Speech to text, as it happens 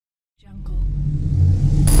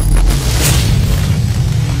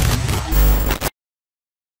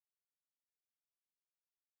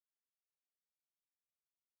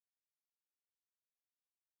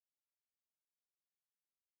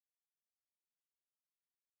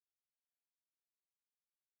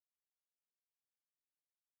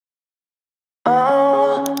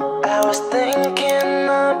Oh, I was thinking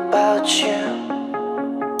about you.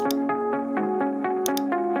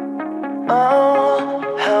 Oh,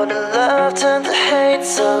 how the love turned to hate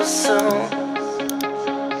so soon.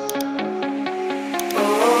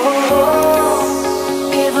 Oh,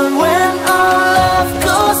 even when our love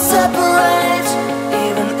goes separate,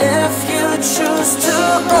 even if you choose to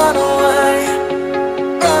run away,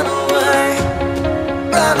 run away,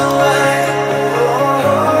 run away.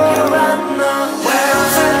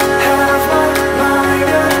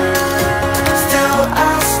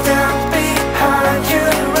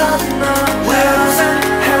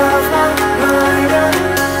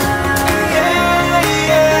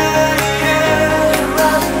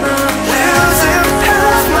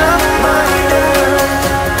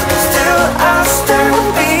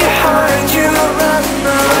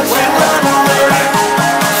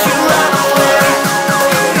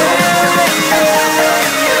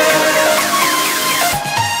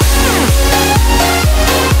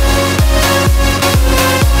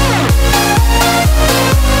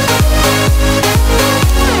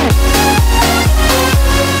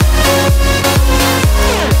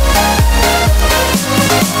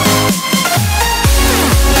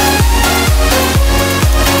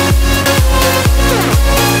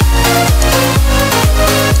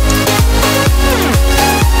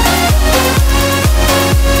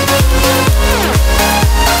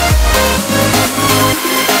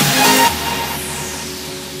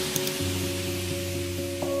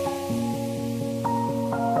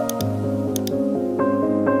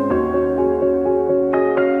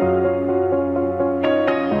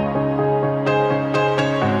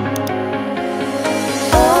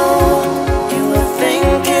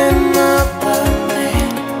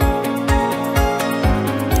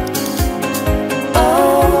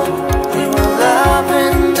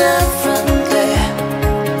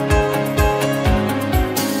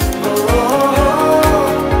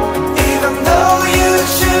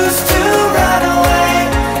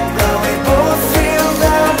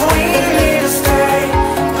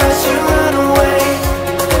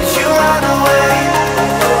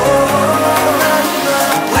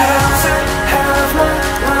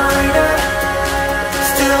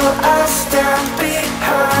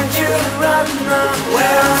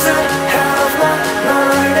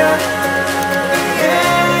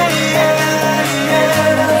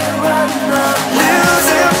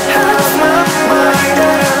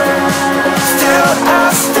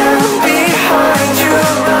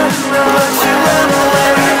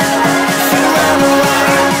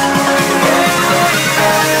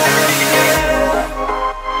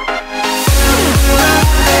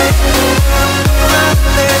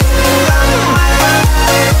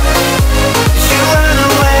 You run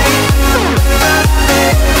away.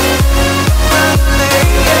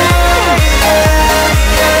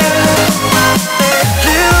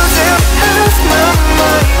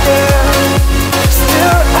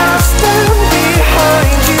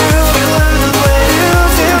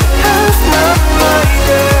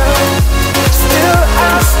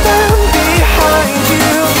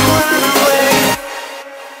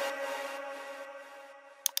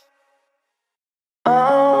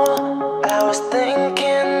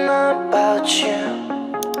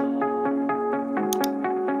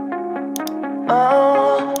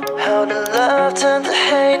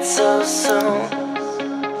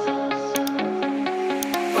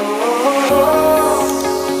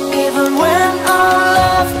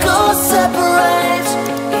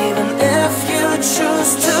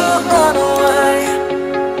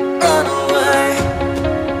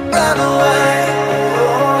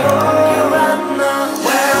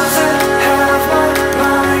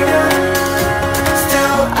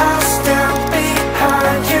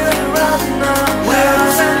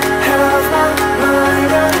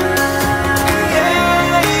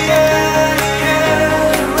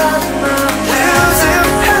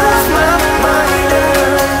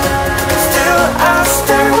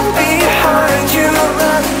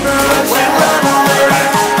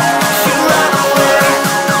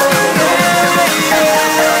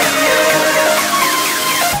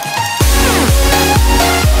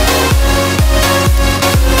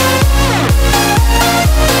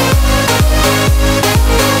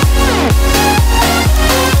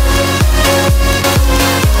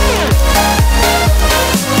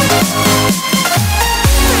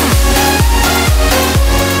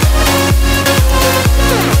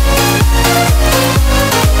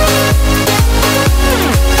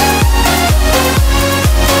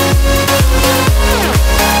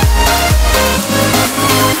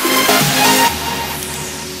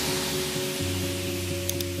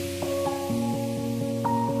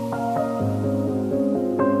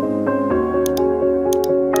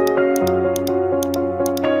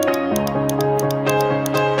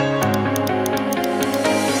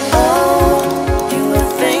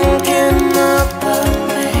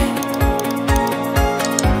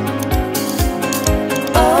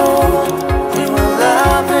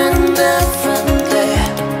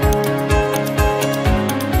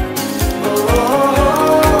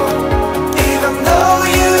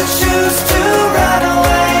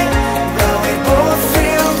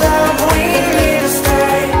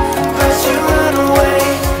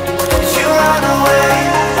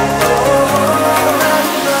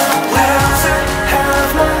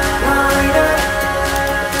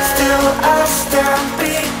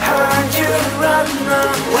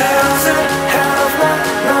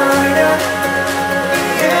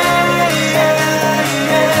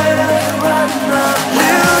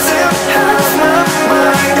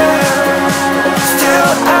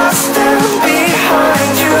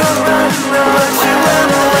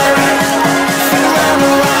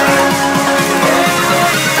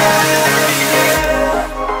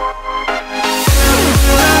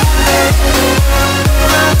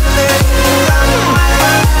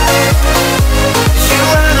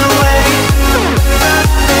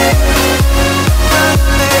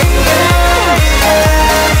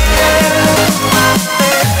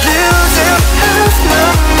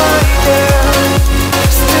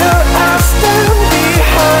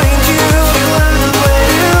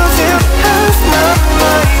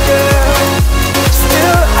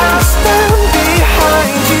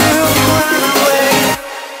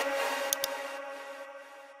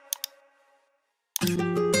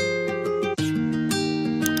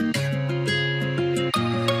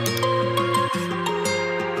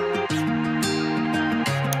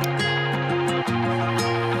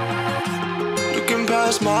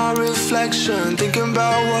 past my reflection, thinking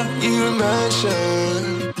about what you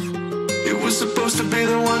mentioned. It was supposed to be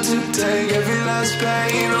the one to take every last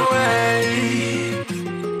pain away.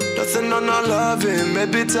 Nothing on our loving,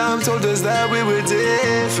 maybe time told us that we were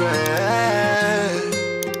different.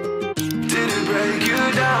 Did it break you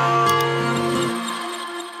down?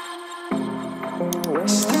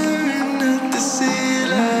 Staring at the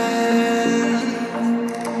ceiling,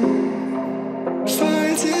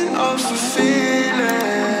 fighting off a feeling.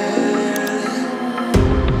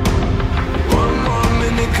 One more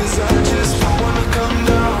minute, 'cause I just don't wanna come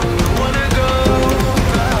down. Don't wanna go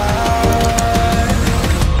back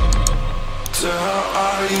to how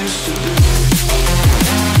I used to be.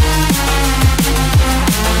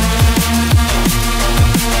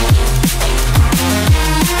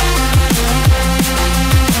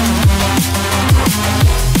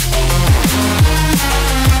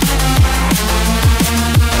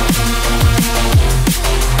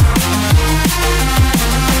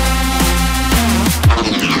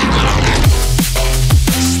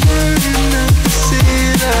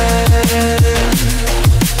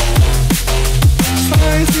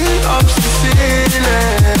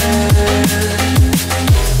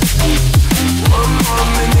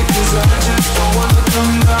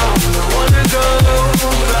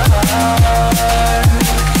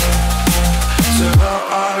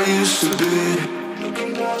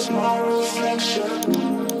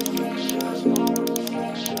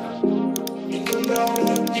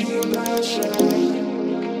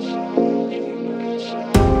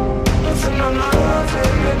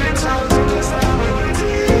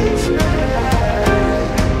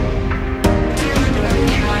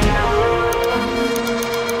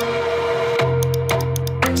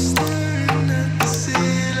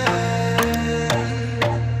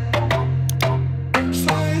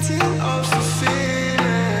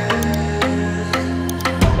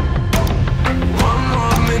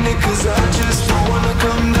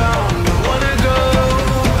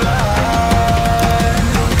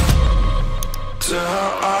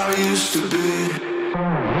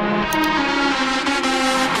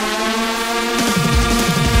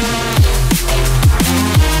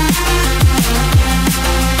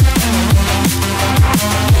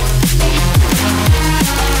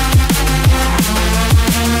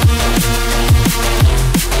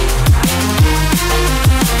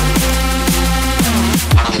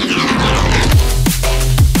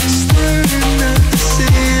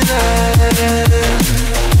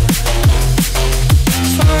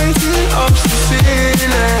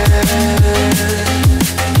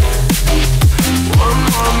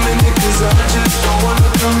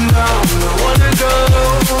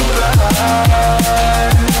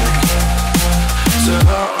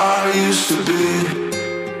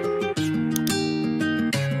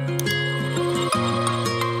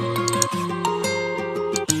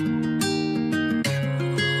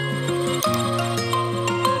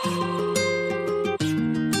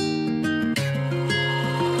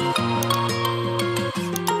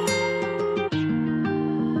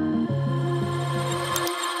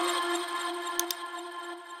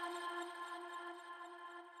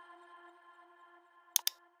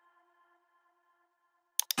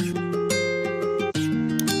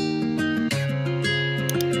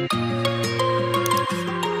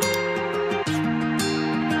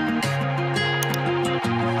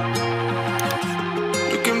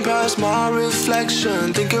 My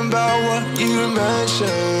reflection, thinking about what you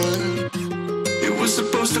mentioned. It was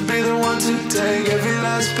supposed to be the one to take every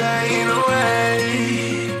last pain away.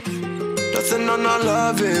 Nothing on our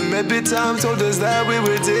loving, maybe time told us that we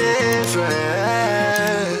were different.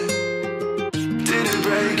 Did it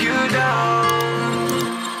break you down?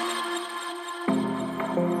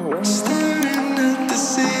 Staring at the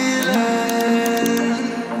ceiling,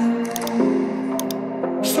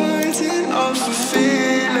 fighting off a feeling.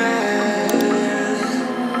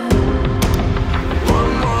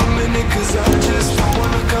 I just don't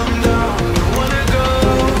wanna come down, don't wanna go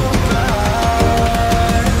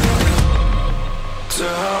back to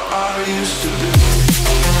how I used to be.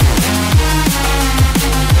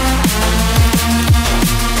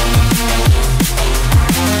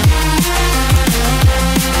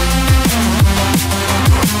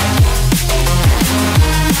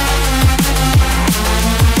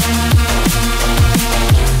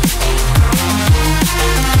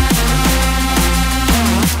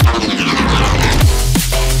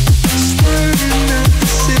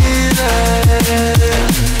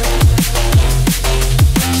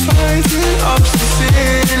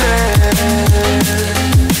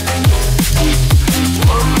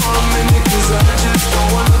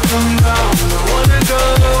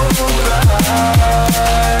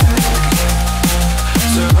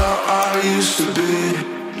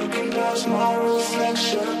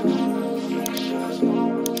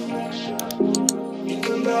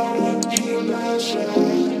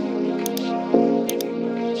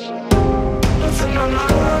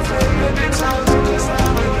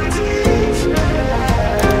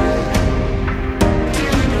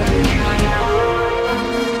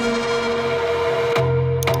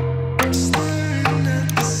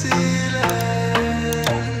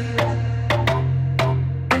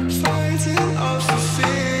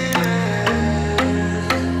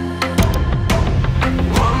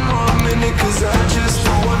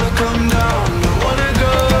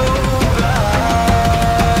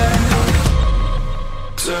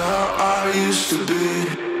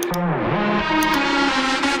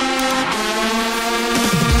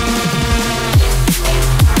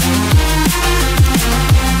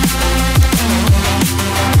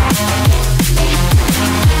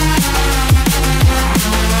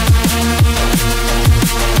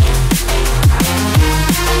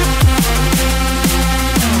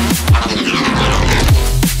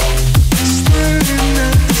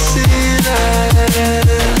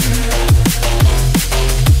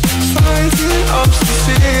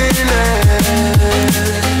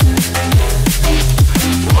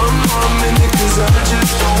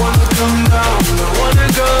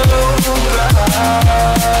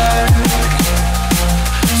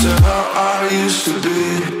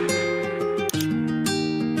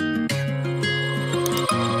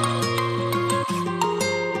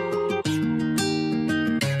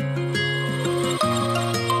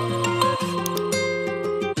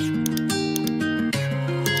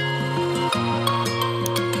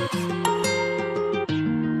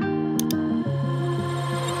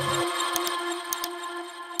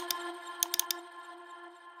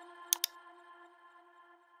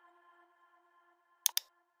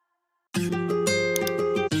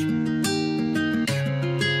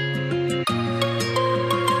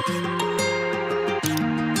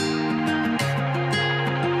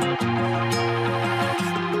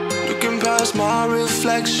 past my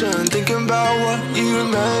reflection, thinking about what you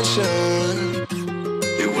mentioned.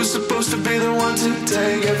 It was supposed to be the one to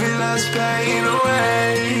take every last pain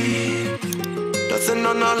away. Nothing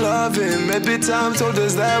on our loving, maybe time told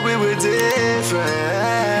us that we were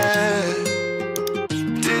different.